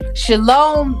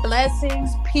Shalom,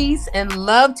 blessings, peace, and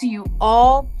love to you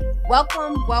all.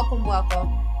 Welcome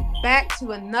back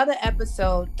to another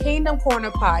episode, Kingdom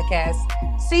Corner Podcast,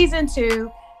 Season 2,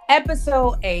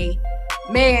 Episode 8.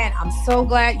 Man, I'm so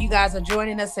glad you guys are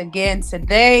joining us again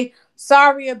today.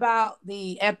 Sorry about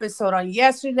the episode on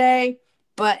yesterday,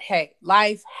 but hey,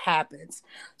 life happens.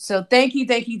 So thank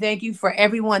you for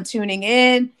everyone tuning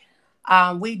in.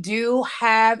 We do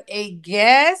have a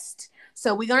guest.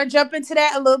 So we're going to jump into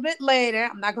that a little bit later.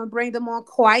 I'm not going to bring them on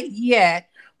quite yet,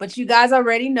 but you guys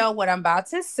already know what I'm about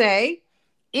to say.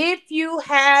 If you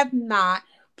have not,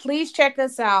 please check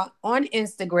us out on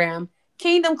Instagram,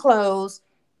 Kingdom Clothes,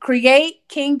 Create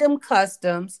Kingdom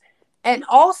Customs, and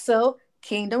also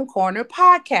Kingdom Corner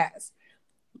Podcast.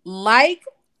 Like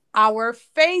our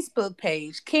Facebook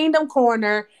page, Kingdom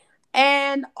Corner,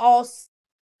 and also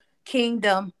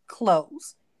Kingdom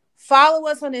Clothes. Follow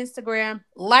us on Instagram,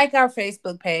 like our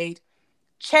Facebook page,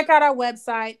 check out our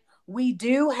website. We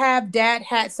do have dad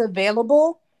hats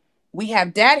available.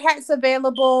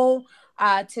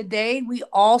 Today, we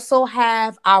also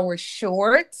have our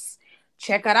shorts.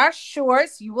 Check out our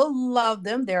shorts. You will love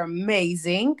them. They're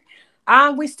amazing.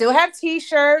 We still have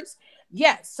t-shirts.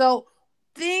 Yes, so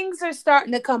things are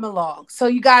starting to come along. So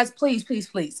you guys, please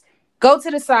go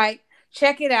to the site.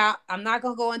 Check it out. I'm not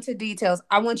going to go into details.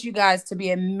 I want you guys to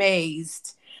be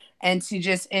amazed and to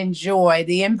just enjoy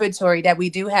the inventory that we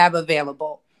do have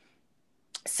available.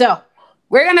 So,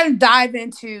 we're going to dive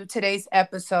into today's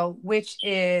episode, which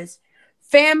is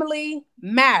Family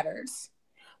Matters.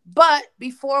 But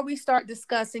before we start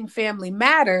discussing Family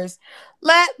Matters,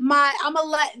 I'm going to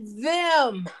let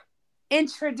them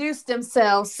introduce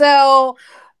themselves. So,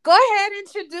 go ahead and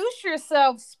introduce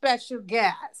yourself, special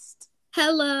guest.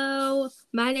 Hello,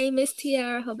 my name is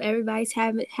Tiara. Hope everybody's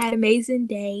had an amazing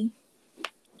day.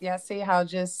 Yeah, see how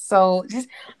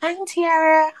I'm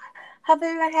Tiara. Hope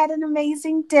everyone had an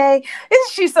amazing day.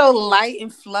 Isn't she so light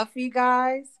and fluffy,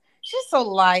 guys? She's so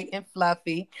light and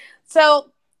fluffy.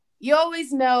 So you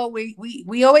always know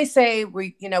we always say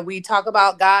we talk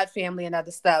about God, family, and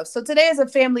other stuff. So today is a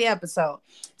family episode.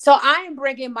 So I am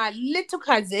bringing my little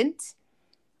cousin.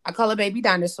 I call her Baby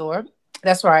Dinosaur.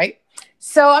 That's right.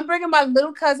 So I'm bringing my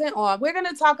little cousin on. We're going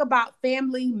to talk about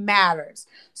family matters.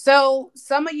 So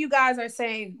some of you guys are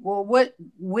saying, well, what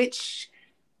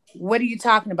are you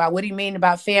talking about? What do you mean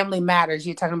about family matters?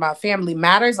 You're talking about family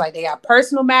matters like they are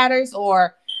personal matters,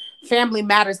 or family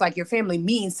matters like your family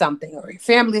means something or your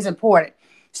family is important.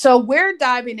 So we're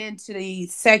diving into the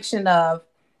section of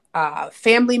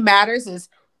family matters is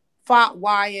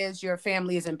why is your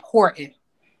family is important?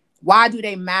 Why do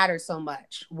they matter so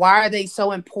much? Why are they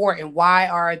so important? Why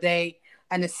are they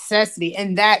a necessity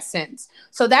in that sense?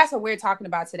 So that's what we're talking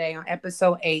about today on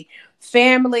episode 8,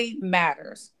 Family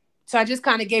Matters. So I just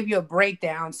kind of gave you a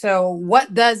breakdown. So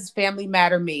what does family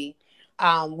matter mean?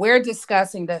 We're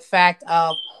discussing the fact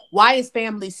of why is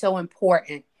family so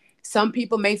important? Some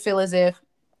people may feel as if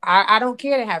I don't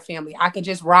care to have family. I could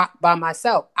just rock by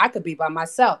myself. I could be by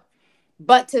myself.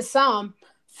 But to some,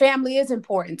 family is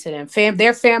important to them.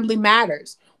 Their family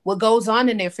matters. What goes on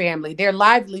in their family, their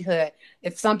livelihood,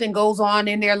 if something goes on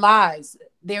in their lives,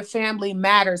 their family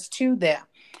matters to them.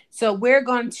 So we're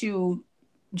going to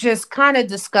just kind of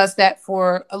discuss that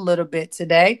for a little bit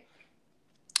today.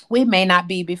 We may not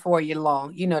be before you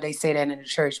long. You know, they say that in the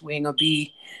church. We ain't going to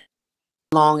be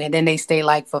long, and then they stay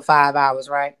like for 5 hours,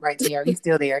 right? Right, Tiara? He's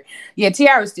still there. Yeah,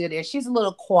 Tiara's still there. She's a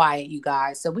little quiet, you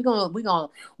guys. So we're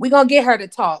gonna get her to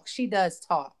talk. She does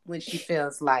talk when she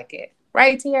feels like it.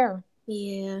 Right, Tiara?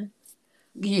 Yeah.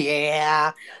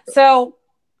 Yeah. So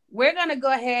we're gonna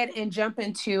go ahead and jump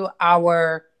into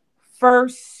our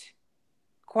first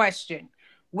question,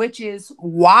 which is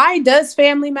why does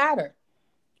family matter?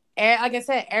 And like I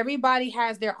said, everybody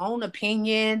has their own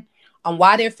opinion on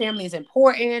why their family is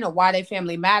important or why their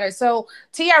family matters. So,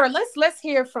 Tiara, let's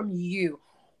hear from you.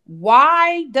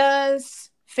 Why does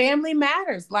family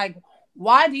matters? Like,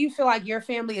 why do you feel like your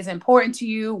family is important to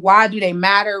you? Why do they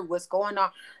matter? What's going on?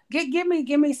 Give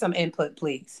me some input,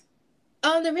 please.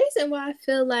 The reason why I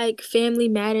feel like family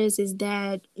matters is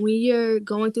that when you're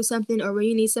going through something or when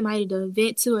you need somebody to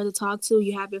vent to or to talk to,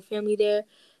 you have your family there.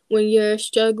 When you're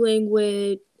struggling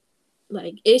with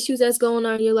like issues that's going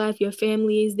on in your life, your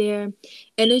family is there,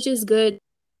 and it's just good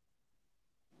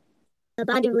a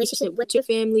bonding relationship with your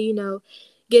family,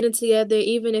 getting together,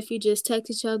 even if you just text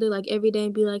each other like every day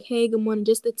and be like, hey, good morning,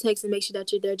 just to text and make sure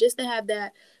that you're there, just to have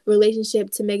that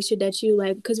relationship to make sure that you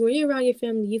like, because when you're around your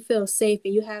family, you feel safe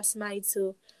and you have somebody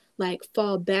to like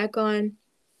fall back on.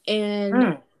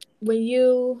 And when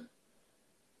you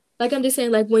like I'm just saying,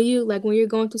 like when you're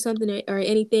going through something or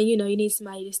anything, you know, you need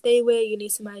somebody to stay with, you need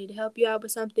somebody to help you out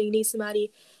with something, you need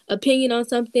somebody opinion on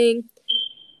something.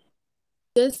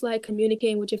 Just like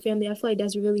communicating with your family, I feel like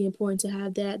that's really important to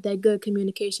have that good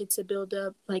communication to build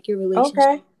up like your relationship.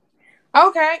 Okay.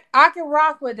 Okay, I can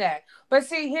rock with that. But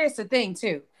see, here's the thing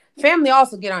too. Family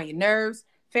also get on your nerves.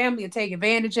 Family will take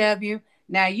advantage of you.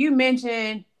 Now you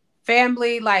mentioned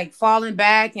family like falling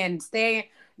back and staying.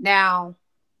 Now,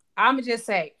 I'ma just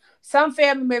say some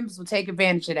family members will take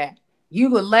advantage of that. You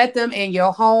will let them in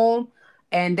your home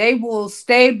and they will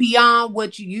stay beyond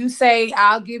what you say.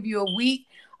 I'll give you a week.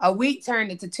 A week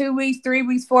turned into 2 weeks, 3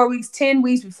 weeks, 4 weeks, 10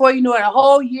 weeks. Before you know it, a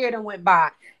whole year done went by.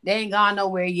 They ain't gone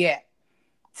nowhere yet.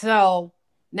 So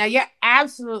now you're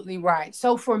absolutely right.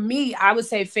 So for me, I would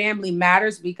say family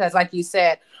matters because, like you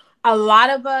said, a lot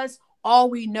of us,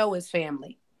 all we know is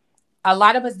family. A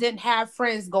lot of us didn't have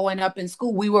friends going up in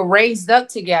school. We were raised up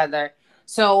together.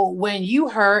 So when you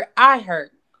hurt, I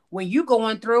hurt. When you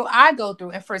going through, I go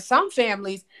through. And for some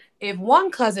families, if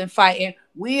one cousin fighting,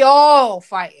 we all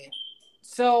fighting.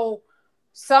 So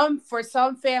for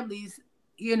some families,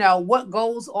 what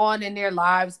goes on in their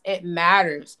lives, it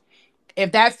matters.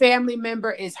 If that family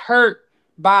member is hurt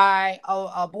by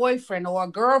a boyfriend or a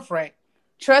girlfriend,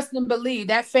 trust and believe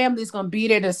that family is going to be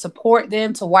there to support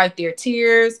them, to wipe their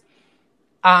tears.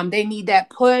 They need that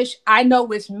push. I know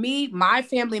with me, my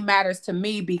family matters to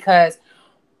me because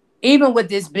even with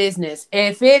this business,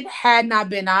 if it had not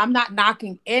been, I'm not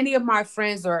knocking any of my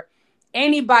friends or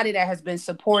anybody that has been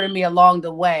supporting me along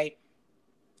the way.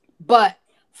 But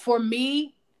for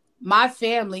me, my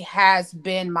family has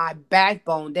been my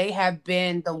backbone. They have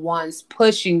been the ones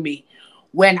pushing me.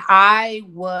 When I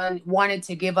wanted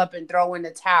to give up and throw in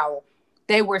the towel,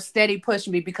 they were steady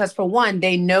pushing me because, for one,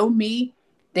 they know me,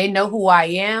 they know who I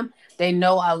am, they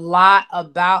know a lot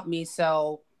about me.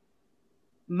 So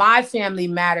my family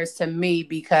matters to me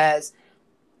because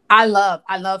I love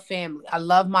family. I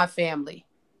love my family.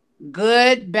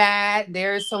 Good, bad.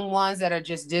 There's some ones that are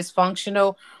just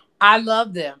dysfunctional. I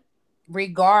love them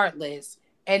regardless.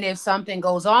 And if something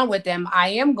goes on with them, I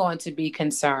am going to be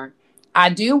concerned. I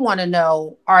do want to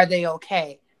know, are they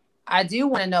okay? I do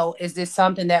want to know, is this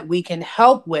something that we can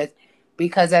help with?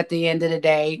 Because at the end of the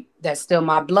day, that's still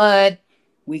my blood.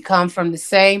 We come from the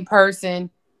same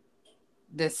person,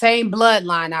 the same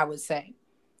bloodline, I would say.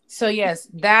 So yes,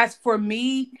 that's for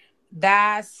me.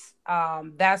 That's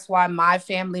why my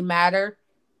family matter.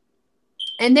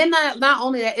 And then not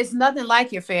only that, it's nothing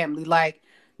like your family. Like,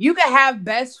 you can have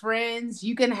best friends,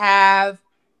 you can have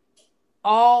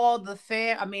all of the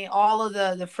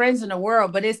friends in the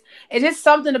world, but it's just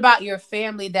something about your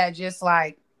family that just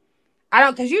like, I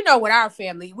don't, because with our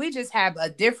family, we just have a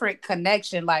different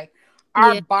connection. Like,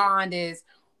 our Yeah. bond is,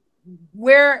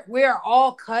 we're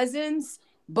all cousins,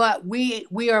 but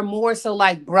we are more so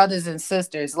like brothers and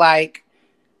sisters. Like,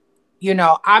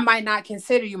 I might not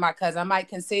consider you my cousin. I might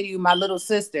consider you my little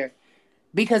sister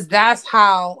because that's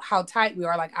how tight we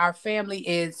are. Like, our family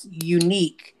is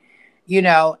unique,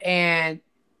 and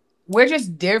we're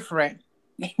just different.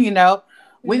 you know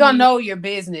we gonna Mm-hmm. know your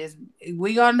business.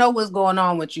 We gonna know what's going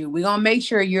on with you. We gonna make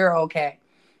sure you're okay.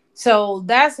 So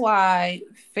that's why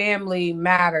family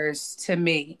matters to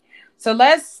me. So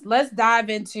let's dive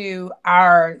into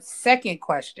our second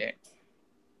question,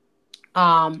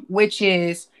 which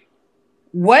is,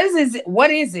 what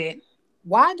is it?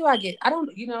 Why do I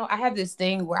don't, I have this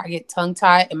thing where I get tongue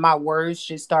tied and my words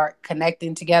just start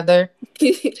connecting together.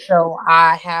 So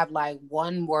I have like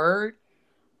one word.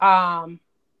 Um,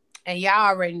 and y'all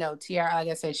already know Tiara, like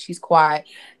I said, she's quiet.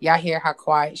 Y'all hear how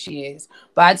quiet she is.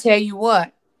 But I tell you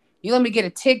what, you let me get a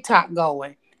TikTok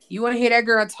going. You want to hear that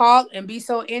girl talk and be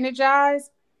so energized?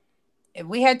 If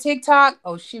we had TikTok,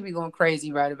 oh, she'd be going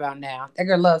crazy right about now. That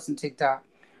girl loves some TikTok.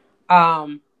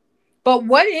 Um, but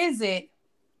what is it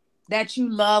that you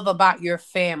love about your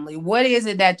family? What is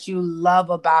it that you love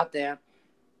about them?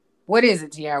 What is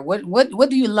it, Tiara? What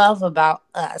do you love about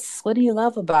us? What do you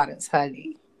love about us,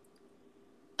 honey?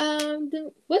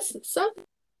 What's some?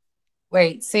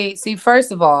 Wait, see,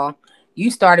 first of all,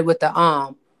 you started with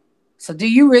the So do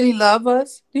you really love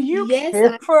us? Do you Yes,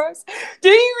 care for us? Do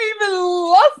you even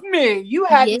love me? You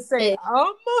had to say yeah.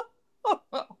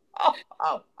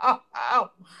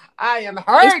 I am It's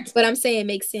hurt. what I'm saying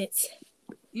makes sense.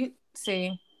 You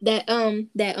That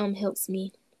helps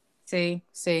me. see,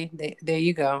 there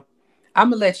you go.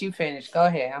 I'm gonna let you finish. Go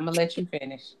ahead. I'm gonna let you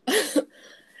finish.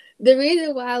 The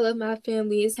reason why I love my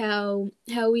family is how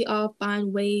we all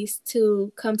find ways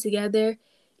to come together,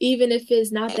 even if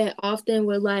it's not that often.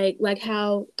 We're like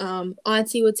how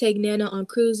Auntie would take Nana on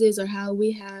cruises, or how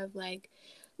we have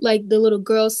like the little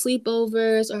girl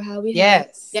sleepovers, or how we have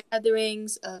Yes.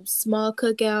 gatherings, a small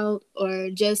cookout, or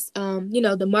just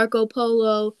the Marco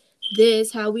Polo.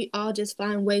 This how we all just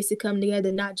find ways to come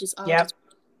together, not just all Yep. just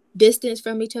distance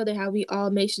from each other. How we all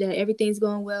make sure that everything's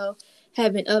going well,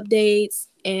 having updates,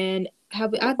 and how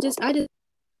I just together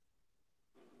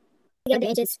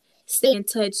and just stay in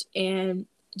touch and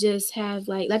just have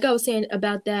like I was saying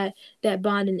about that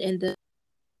bonding and the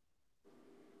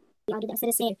instead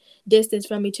of saying distance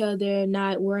from each other,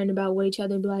 not worrying about what each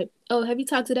other be like. Oh, have you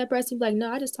talked to that person? Be like,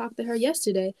 no, I just talked to her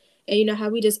yesterday. And you know how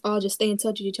we just all just stay in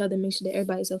touch with each other, and make sure that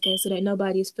everybody's okay, so that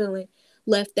nobody's feeling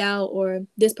left out or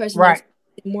this person knows Right.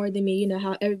 more than me. You know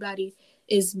how everybody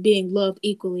is being loved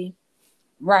equally.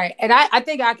 Right. And I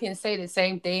think I can say the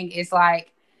same thing. It's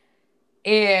like,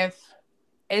 if,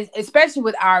 especially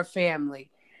with our family,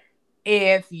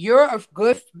 if you're a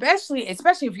good,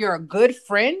 especially if you're a good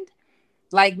friend,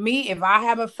 like me, if I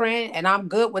have a friend and I'm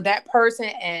good with that person,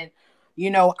 and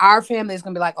our family is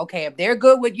gonna be like, okay, if they're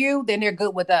good with you, then they're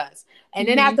good with us. And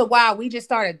then Mm-hmm. after a while, we just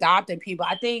start adopting people.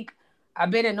 I think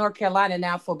I've been in North Carolina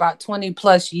now for about 20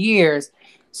 plus years.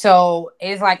 So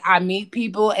it's like I meet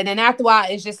people, and then after a while,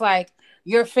 it's just like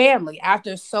your family.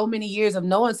 After so many years of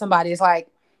knowing somebody, it's like,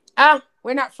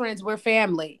 we're not friends, we're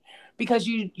family. Because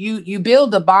you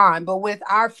build a bond. But with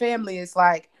our family, it's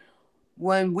like,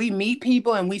 when we meet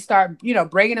people and we start,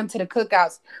 bringing them to the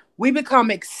cookouts, we become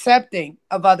accepting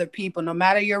of other people, no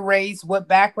matter your race, what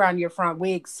background you're from.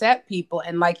 We accept people.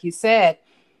 And like you said,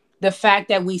 the fact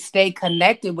that we stay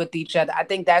connected with each other, I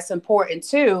think that's important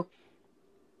too,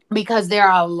 because there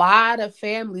are a lot of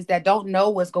families that don't know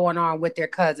what's going on with their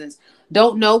cousins,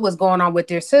 don't know what's going on with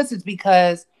their sisters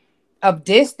because of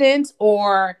distance,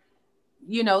 or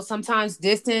sometimes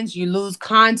distance, you lose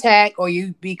contact, or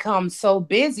you become so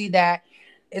busy that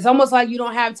it's almost like you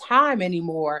don't have time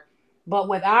anymore. But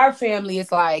with our family,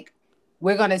 it's like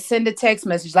we're gonna send a text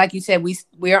message. Like you said,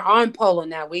 we are on Polo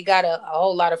now. We got a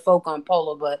whole lot of folk on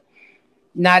Polo, but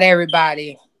not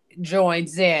everybody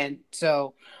joins in.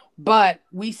 So, but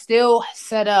we still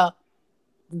set up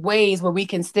ways where we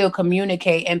can still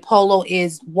communicate, and Polo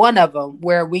is one of them,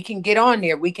 where we can get on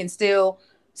there, we can still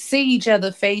see each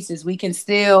other's faces, we can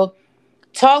still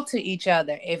talk to each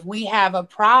other if we have a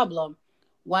problem.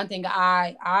 One thing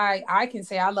I can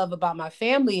say I love about my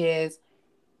family is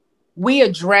we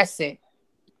address it.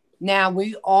 Now,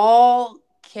 we all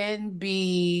can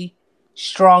be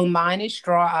strong-minded,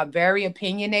 very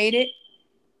opinionated,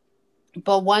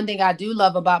 but one thing I do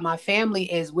love about my family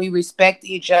is we respect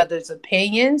each other's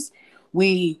opinions.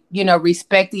 We,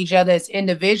 respect each other as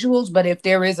individuals. But if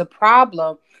there is a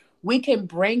problem, we can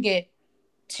bring it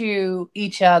to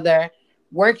each other,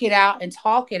 work it out, and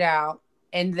talk it out.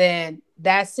 And then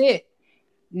that's it.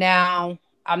 Now,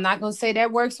 I'm not going to say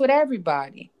that works with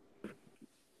everybody,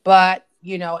 but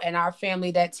in our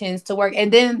family that tends to work.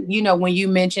 And then when you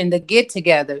mention the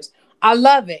get-togethers, I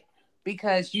love it,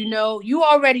 because you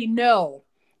already know.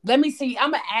 Let me see,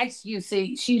 I'm gonna ask you.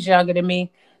 See, she's younger than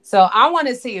me, so I want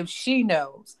to see if she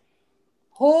knows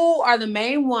who are the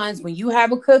main ones. When you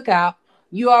have a cookout,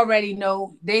 you already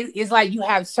know it's like you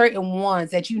have certain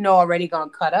ones that already gonna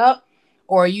cut up,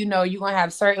 or you're gonna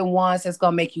have certain ones that's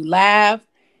gonna make you laugh.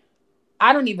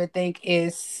 I don't even think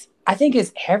it's I think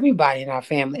it's everybody in our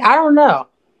family. I don't know.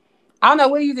 I don't know.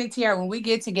 What do you think, Tiara? When we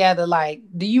get together, like,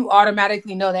 do you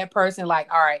automatically know that person?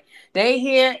 Like, all right, they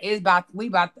here is about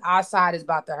our side is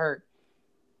about to hurt.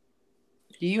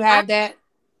 Do you I have that?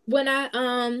 when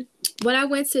I when I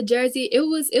went to Jersey, it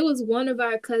was one of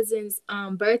our cousins'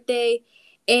 birthday,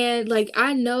 and like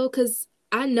I know, cause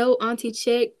I know Auntie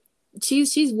Chick.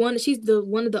 She's one of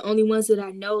the only ones that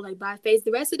I know like by face.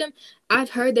 The rest of them I've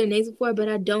heard their names before, but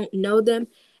I don't know them.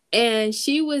 And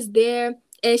she was there,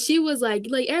 and she was like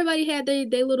everybody had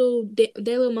their little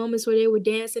moments where they were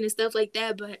dancing and stuff like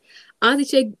that. But Auntie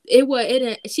Chick,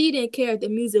 she didn't care if the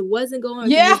music wasn't going or if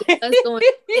the Yeah. music was going.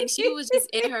 And she was just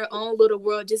in her own little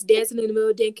world, just dancing in the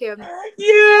middle, didn't care if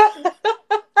Yeah.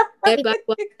 everybody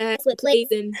walked past with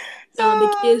plates and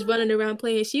the kids running around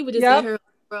playing. She was just in Yep. her own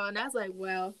world, and I was like,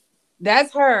 wow.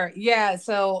 That's her. Yeah.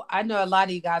 So I know a lot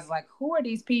of you guys are like, who are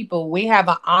these people? We have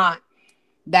an aunt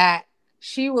that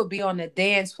she will be on the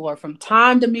dance floor from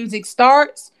time the music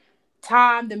starts,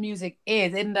 time the music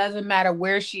ends. It doesn't matter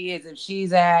where she is. If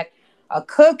she's at a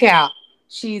cookout,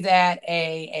 she's at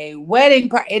a wedding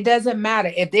party, it doesn't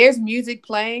matter. If there's music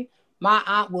playing, my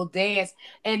aunt will dance,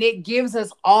 and it gives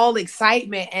us all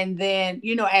excitement. And then,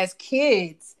 as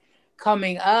kids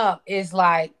coming up, it's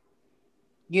like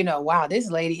wow, this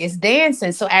lady is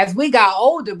dancing. So as we got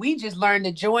older, we just learned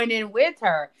to join in with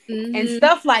her. And Mm-hmm.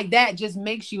 stuff like that just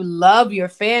makes you love your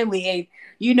family. And,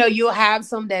 you'll have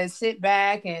some that sit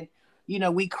back and,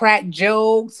 we crack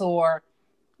jokes. Or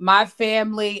my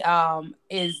family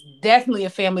is definitely a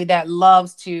family that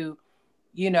loves to,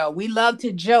 we love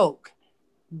to joke,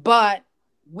 but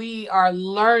we are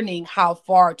learning how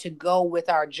far to go with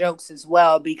our jokes as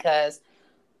well, because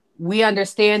we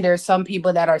understand there's some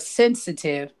people that are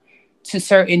sensitive to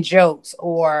certain jokes,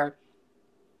 or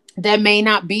that may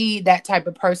not be that type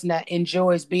of person that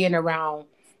enjoys being around,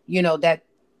 that,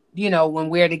 when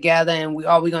we're together and we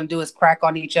all we're gonna do is crack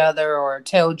on each other or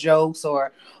tell jokes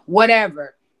or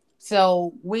whatever.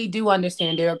 So we do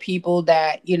understand there are people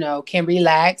that, can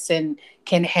relax and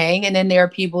can hang, and then there are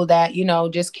people that,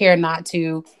 just care not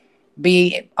to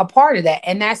be a part of that.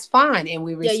 And that's fine. And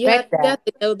we Yeah, respect you that. have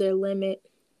to know their limit.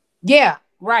 Yeah,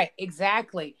 right,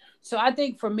 exactly. So I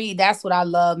think for me, that's what I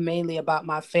love mainly about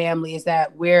my family, is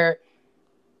that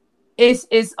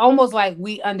it's almost like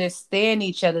we understand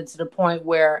each other to the point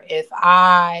where if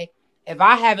I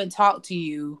haven't talked to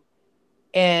you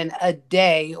in a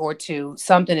day or two,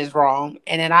 something is wrong,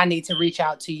 and then I need to reach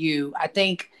out to you. I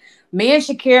think me and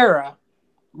Shakira,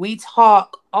 we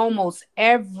talk almost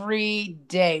every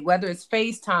day, whether it's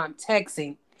FaceTime,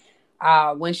 texting.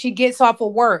 When she gets off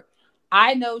of work,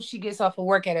 I know she gets off of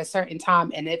work at a certain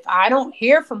time. And if I don't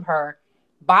hear from her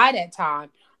by that time,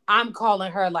 I'm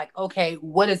calling her like, okay,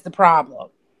 what is the problem?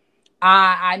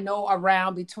 I know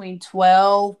around between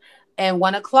 12 and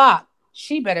 1 o'clock,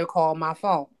 she better call my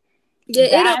phone. Yeah,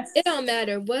 it That's don't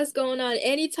matter what's going on.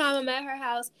 Anytime I'm at her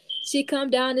house, she come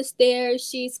down the stairs,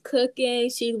 she's cooking,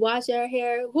 she's washing her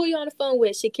hair. Who you on the phone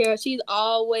with? Shakira. She's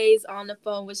always on the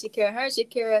phone with Shakira. Her and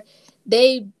Shakira,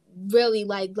 they really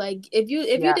like if you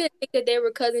yeah. didn't think that they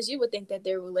were cousins, you would think that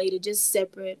they're related, just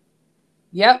separate.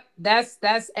 Yep. That's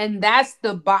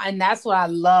the bond, and that's what I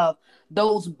love.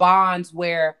 Those bonds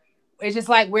where it's just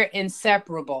like we're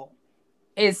inseparable.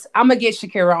 I'm gonna get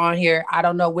Shakira on here. I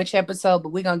don't know which episode, but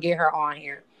we're gonna get her on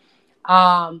here.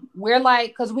 We're like,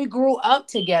 because we grew up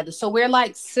together, so we're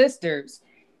like sisters.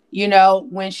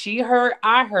 When she hurt,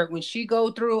 I hurt. When she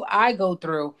go through, I go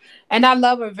through. And I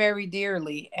love her very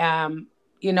dearly. And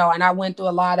I went through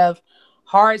a lot of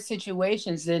hard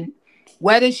situations, and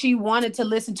whether she wanted to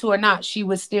listen to or not, she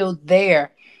was still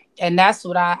there. And that's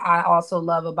what I also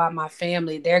love about my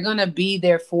family. They're gonna be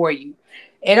there for you.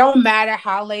 It don't matter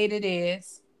how late it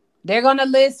is. They're gonna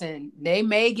listen. They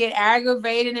may get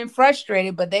aggravated and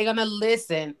frustrated, but they're gonna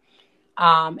listen.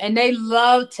 And they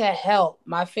love to help.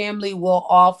 My family will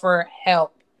offer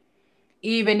help,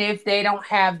 even if they don't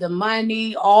have the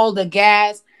money, all the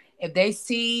gas. If they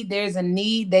see there's a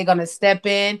need, they're gonna step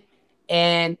in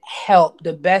and help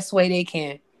the best way they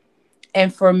can.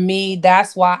 And for me,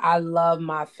 that's why I love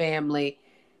my family.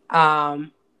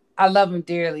 Um, I love them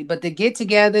dearly. But the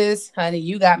get-togethers, honey,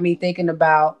 you got me thinking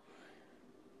about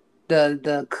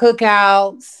the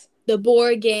cookouts, The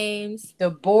board games. the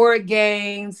board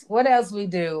games. What else we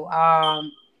do?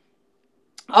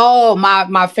 Oh,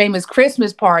 my famous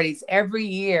Christmas parties. Every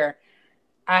year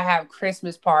I have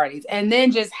Christmas parties. And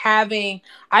then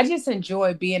I just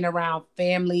enjoy being around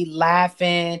family,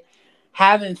 laughing,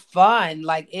 having fun.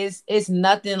 Like it's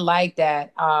nothing like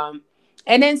that.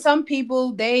 And then some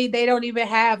people, they don't even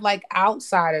have like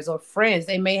outsiders or friends.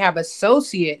 They may have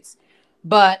associates,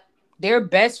 but their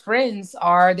best friends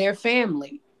are their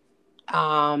family.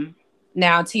 Um,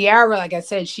 Now Tiara, like I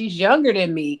said, she's younger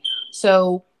than me.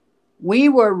 So we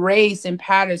were raised in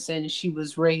Patterson. She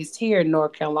was raised here in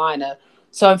North Carolina.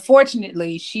 So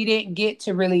unfortunately, she didn't get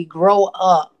to really grow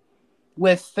up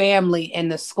with family in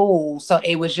the school. So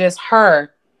it was just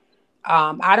her.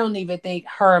 I don't even think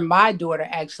her and my daughter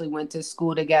actually went to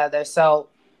school together. So,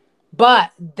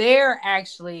 but they're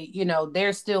actually,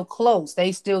 they're still close.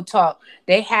 They still talk.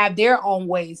 They have their own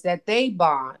ways that they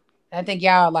bond. I think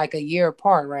y'all are like a year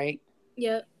apart, right?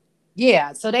 Yep.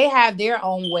 Yeah. So they have their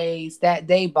own ways that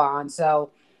they bond.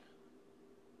 So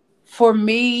for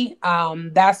me,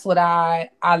 that's what I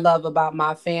love about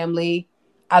my family.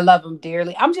 I love them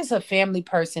dearly. I'm just a family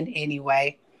person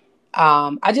anyway.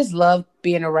 I just love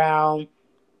being around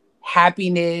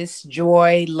happiness,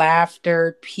 joy,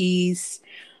 laughter, peace,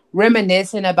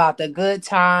 reminiscing about the good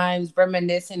times,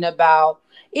 reminiscing about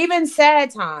even sad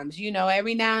times.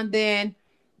 Every now and then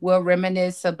we'll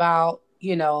reminisce about,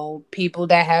 people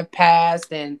that have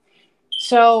passed. And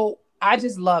so I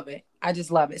just love it. I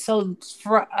just love it. So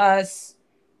for us,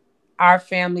 our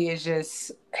family is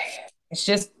just,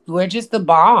 we're just the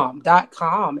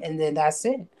bomb.com. And then that's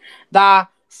it. That's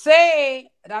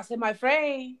it, my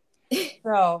friend.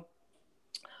 So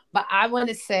But I want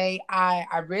to say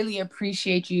I really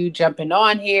appreciate you jumping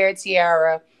on here,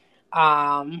 Tiara.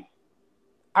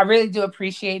 I really do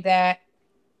appreciate that.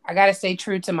 I got to stay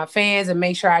true to my fans and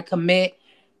make sure I commit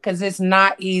because it's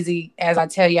not easy. As I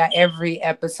tell you, every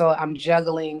episode, I'm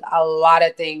juggling a lot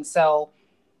of things. So,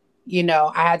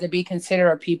 I had to be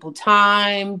considerate of people's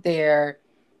time, their,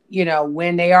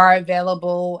 when they are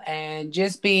available, and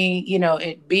just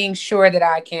being, being sure that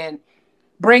I can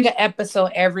bring an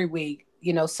episode every week.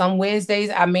 Some Wednesdays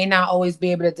I may not always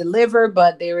be able to deliver,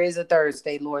 but there is a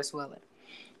Thursday, Lord's willing.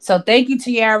 So thank you,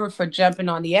 Tiara, for jumping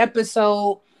on the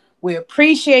episode. We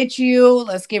appreciate you.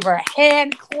 Let's give her a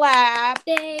hand clap.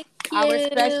 Thank you. Our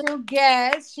special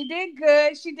guest. She did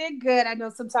good. She did good. I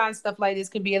know sometimes stuff like this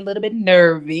can be a little bit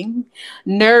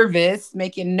nervous,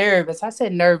 make you nervous. I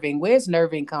said nerving. Where's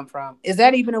nerving come from? Is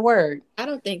that even a word? I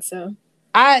don't think so.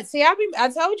 I told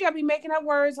you I'll be making up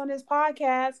words on this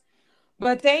podcast.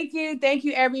 But thank you,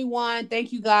 everyone.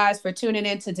 Thank you guys for tuning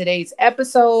in to today's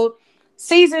episode,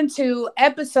 season 2,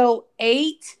 episode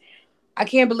 8. I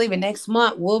can't believe it. Next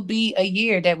month will be a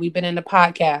year that we've been in the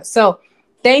podcast. So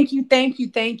thank you,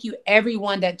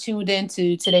 everyone that tuned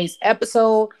into today's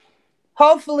episode.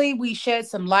 Hopefully, we shed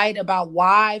some light about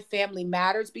why family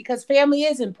matters, because family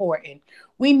is important.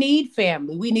 We need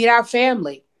family. We need our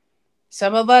family.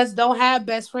 Some of us don't have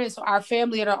best friends, so our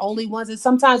family are the only ones. And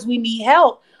sometimes we need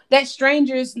help that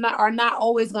strangers are not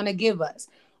always going to give us.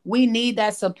 We need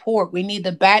that support. We need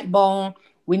the backbone.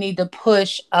 We need the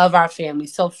push of our family.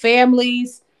 So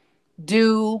families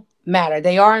do matter.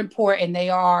 They are important. They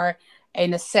are a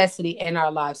necessity in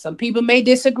our lives. Some people may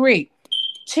disagree.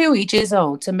 To each his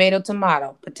own. Tomato,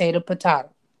 tomato. Potato, potato.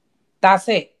 That's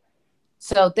it.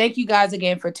 So thank you guys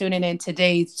again for tuning in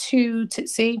today's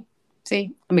see.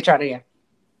 Let me try it again.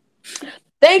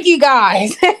 Thank you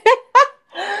guys.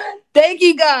 Thank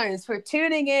you guys for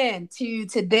tuning in to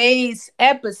today's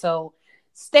episode.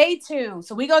 Stay tuned.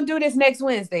 So we're going to do this next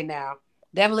Wednesday now.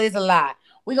 Devil is a lie.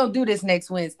 We're going to do this next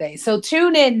Wednesday. So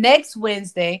tune in next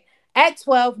Wednesday at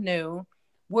 12 noon,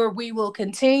 where we will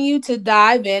continue to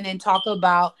dive in and talk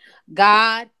about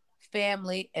God,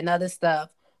 family, and other stuff.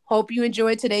 Hope you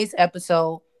enjoyed today's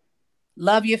episode.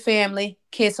 Love your family.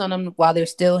 Kiss on them while they're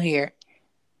still here.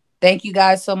 Thank you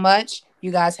guys so much.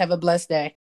 You guys have a blessed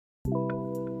day.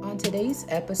 On today's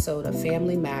episode of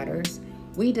Family Matters,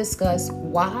 we discuss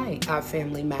why our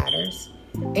family matters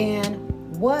and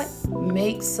what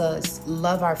makes us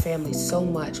love our family so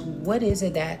much. What is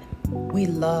it that we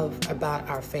love about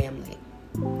our family?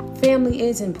 Family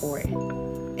is important,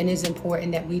 and it's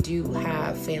important that we do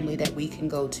have family that we can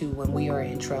go to when we are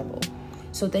in trouble.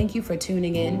 So thank you for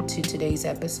tuning in to today's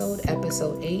episode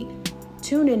 8.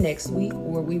 Tune in next week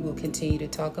where we will continue to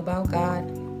talk about God,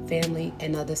 family,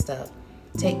 and other stuff.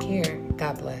 Take care.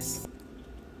 God bless.